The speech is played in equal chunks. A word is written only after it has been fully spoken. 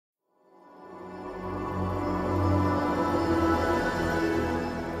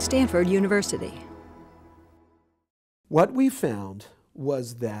Stanford University. What we found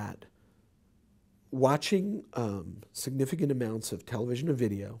was that watching significant amounts of television or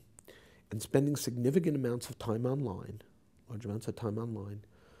video and spending significant amounts of time online, large amounts of time online,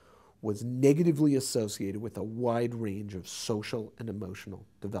 was negatively associated with a wide range of social and emotional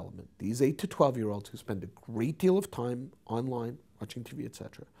development. These 8 to 12-year-olds who spend a great deal of time online, watching TV,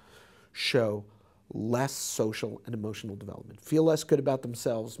 etc., show less social and emotional development, feel less good about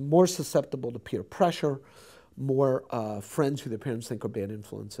themselves, more susceptible to peer pressure, more friends who their parents think are bad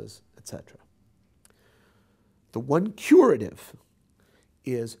influences, etc. The one curative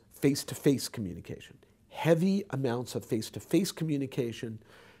is face-to-face communication. Heavy amounts of face-to-face communication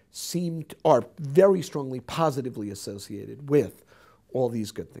are very strongly positively associated with all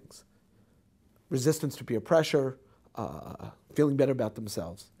these good things. Resistance to peer pressure, feeling better about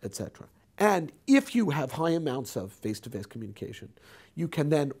themselves, etc. And if you have high amounts of face-to-face communication, you can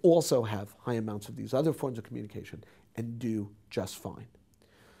then also have high amounts of these other forms of communication and do just fine.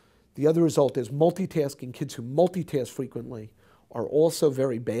 The other result is multitasking. Kids who multitask frequently are also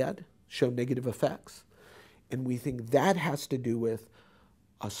very bad, show negative effects. And we think that has to do with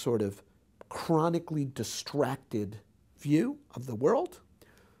a sort of chronically distracted view of the world,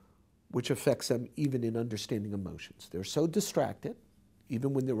 which affects them even in understanding emotions. They're so distracted,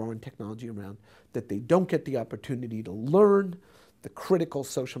 even when there aren't technology around, that they don't get the opportunity to learn the critical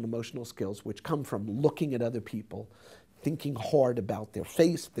social and emotional skills which come from looking at other people, thinking hard about their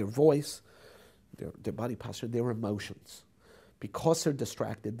face, their voice, their body posture, their emotions. Because they're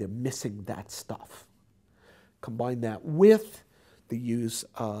distracted, they're missing that stuff. Combine that with the use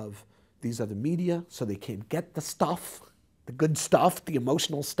of these other media, so they can't get the stuff, the good stuff, the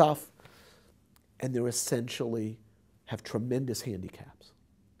emotional stuff, and they're essentially have tremendous handicaps.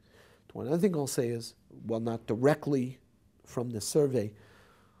 One other thing I'll say is, while not directly from this survey,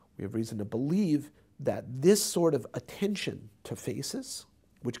 we have reason to believe that this sort of attention to faces,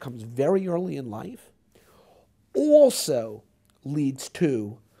 which comes very early in life, also leads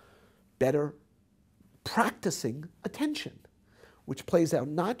to better practicing attention, which plays out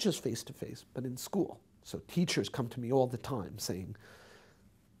not just face-to-face, but in school. So teachers come to me all the time saying,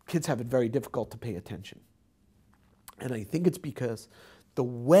 kids have it very difficult to pay attention. And I think it's because the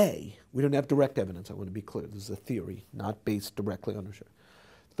way, we don't have direct evidence, I want to be clear, this is a theory, not based directly on research.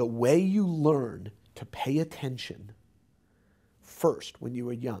 The way you learn to pay attention first when you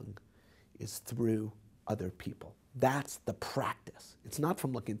are young is through other people. That's the practice. It's not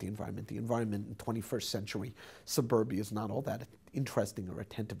from looking at the environment. The environment in 21st century suburbia is not all that interesting or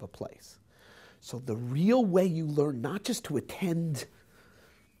attentive a place. So the real way you learn not just to attend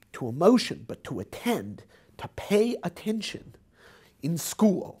to emotion, but to attend, to pay attention in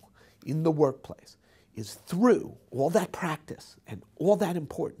school, in the workplace, is through all that practice, and all that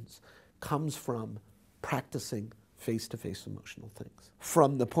importance comes from practicing face-to-face emotional things.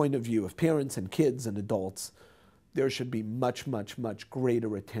 From the point of view of parents and kids and adults, there should be much, much, much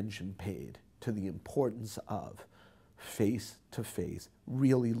greater attention paid to the importance of face-to-face,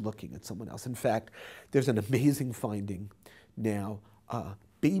 really looking at someone else. In fact, there's an amazing finding now.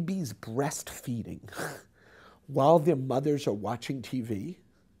 Babies breastfeeding while their mothers are watching TV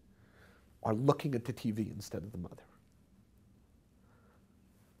are looking at the TV instead of the mother.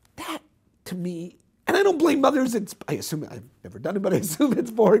 That, to me, and I don't blame mothers, I assume, I've never done it, but I assume it's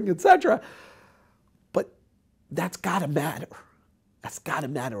boring, etc. But that's gotta matter. That's gotta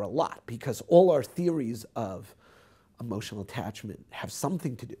matter a lot, because all our theories of emotional attachment have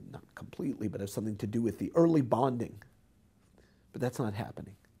something to do, not completely, but have something to do with the early bonding. But that's not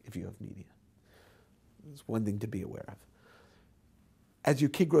happening if you have media. It's one thing to be aware of. As your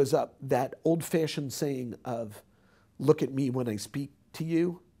kid grows up, that old-fashioned saying of, look at me when I speak to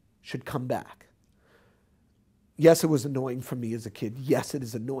you, should come back. Yes, it was annoying for me as a kid. Yes, it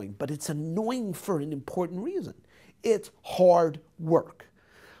is annoying. But it's annoying for an important reason. It's hard work.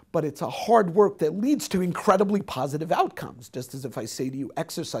 But it's a hard work that leads to incredibly positive outcomes. Just as if I say to you,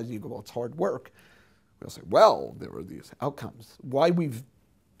 exercise, and you go, well, it's hard work. We'll say, well, there are these outcomes. Why we've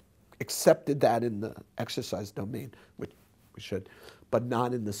accepted that in the exercise domain, which we should, but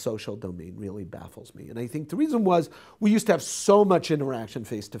not in the social domain, really baffles me. And I think the reason was we used to have so much interaction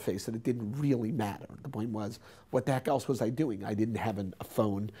face-to-face that it didn't really matter. The point was, what the heck else was I doing? I didn't have a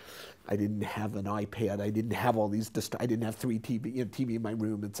phone. I didn't have an iPad. I didn't have all these, I didn't have TV in my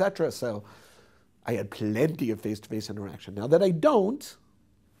room, etc. So I had plenty of face-to-face interaction. Now that I don't,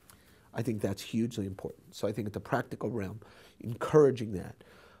 I think that's hugely important. So I think at the practical realm, encouraging that,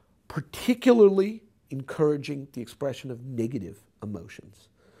 particularly encouraging the expression of negative emotions.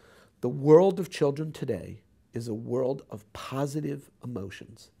 The world of children today is a world of positive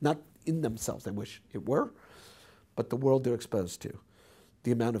emotions. Not in themselves, I wish it were, but the world they're exposed to.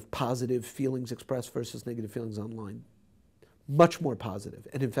 The amount of positive feelings expressed versus negative feelings online, much more positive.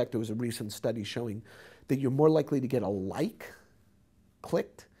 And in fact, there was a recent study showing that you're more likely to get a like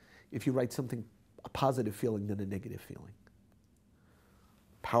clicked if you write something, a positive feeling than a negative feeling.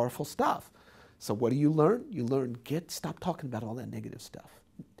 Powerful stuff. So what do you learn? You learn, stop talking about all that negative stuff.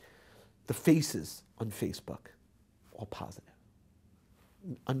 The faces on Facebook, all positive.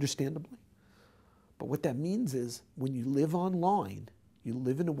 Understandably. But what that means is when you live online, you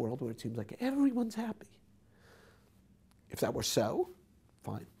live in a world where it seems like everyone's happy. If that were so,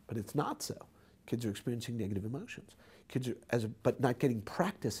 fine, but it's not so. Kids are experiencing negative emotions. Kids are, but not getting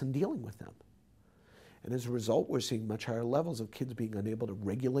practice in dealing with them. And as a result, we're seeing much higher levels of kids being unable to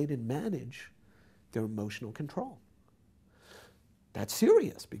regulate and manage their emotional control. That's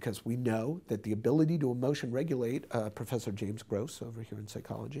serious because we know that the ability to emotion regulate, Professor James Gross over here in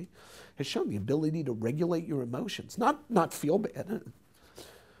psychology, has shown the ability to regulate your emotions, not feel bad,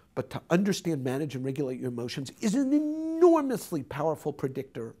 but to understand, manage, and regulate your emotions is an enormously powerful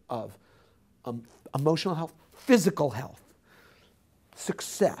predictor of emotional health, physical health,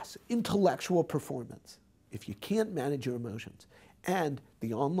 success, intellectual performance, if you can't manage your emotions. And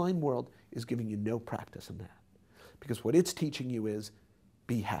the online world is giving you no practice in that. Because what it's teaching you is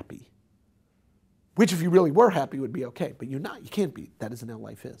be happy. Which if you really were happy would be okay, but you're not, you can't be. That isn't how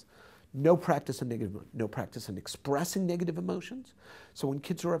life is. No practice in no practice in expressing negative emotions. So when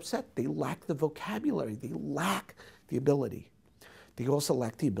kids are upset, they lack the vocabulary, they lack the ability. They also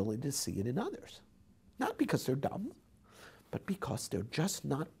lack the ability to see it in others. Not because they're dumb, but because they're just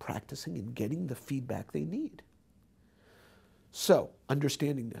not practicing and getting the feedback they need. So,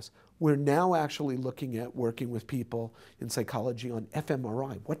 understanding this, we're now actually looking at working with people in psychology on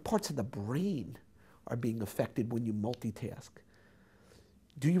fMRI. What parts of the brain are being affected when you multitask?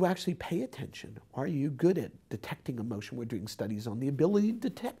 Do you actually pay attention? Are you good at detecting emotion? We're doing studies on the ability to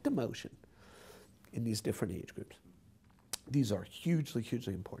detect emotion in these different age groups. These are hugely,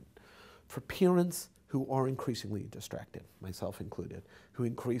 hugely important. For parents who are increasingly distracted, myself included, who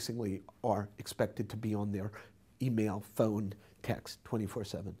increasingly are expected to be on their email, phone, text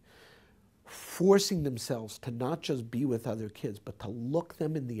 24/7, forcing themselves to not just be with other kids, but to look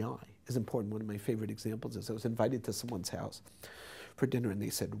them in the eye is important. One of my favorite examples is I was invited to someone's house for dinner, and they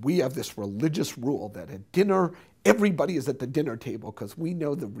said, we have this religious rule that at dinner, everybody is at the dinner table because we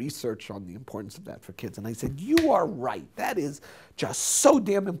know the research on the importance of that for kids. And I said, you are right. That is just so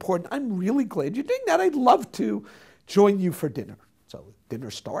damn important. I'm really glad you're doing that. I'd love to join you for dinner. So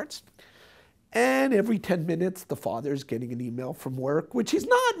dinner starts. And every 10 minutes, the father's getting an email from work, which he's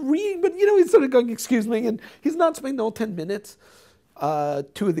not reading, but he's sort of going, excuse me, and he's not spending all 10 minutes.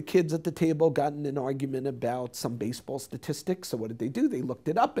 Two of the kids at the table got in an argument about some baseball statistics. So what did they do? They looked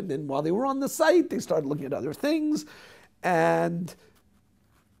it up, and then while they were on the site, they started looking at other things, and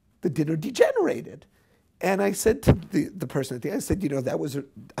the dinner degenerated. And I said to the person at the end, I said, that was,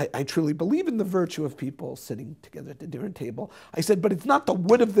 I truly believe in the virtue of people sitting together at the dinner table. I said, but it's not the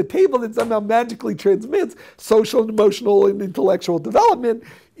wood of the table that somehow magically transmits social, emotional, and intellectual development.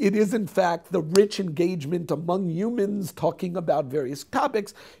 It is, in fact, the rich engagement among humans talking about various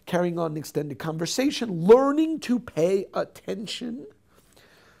topics, carrying on an extended conversation, learning to pay attention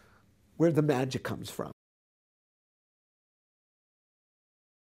where the magic comes from.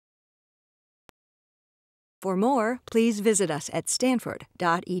 For more, please visit us at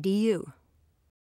stanford.edu.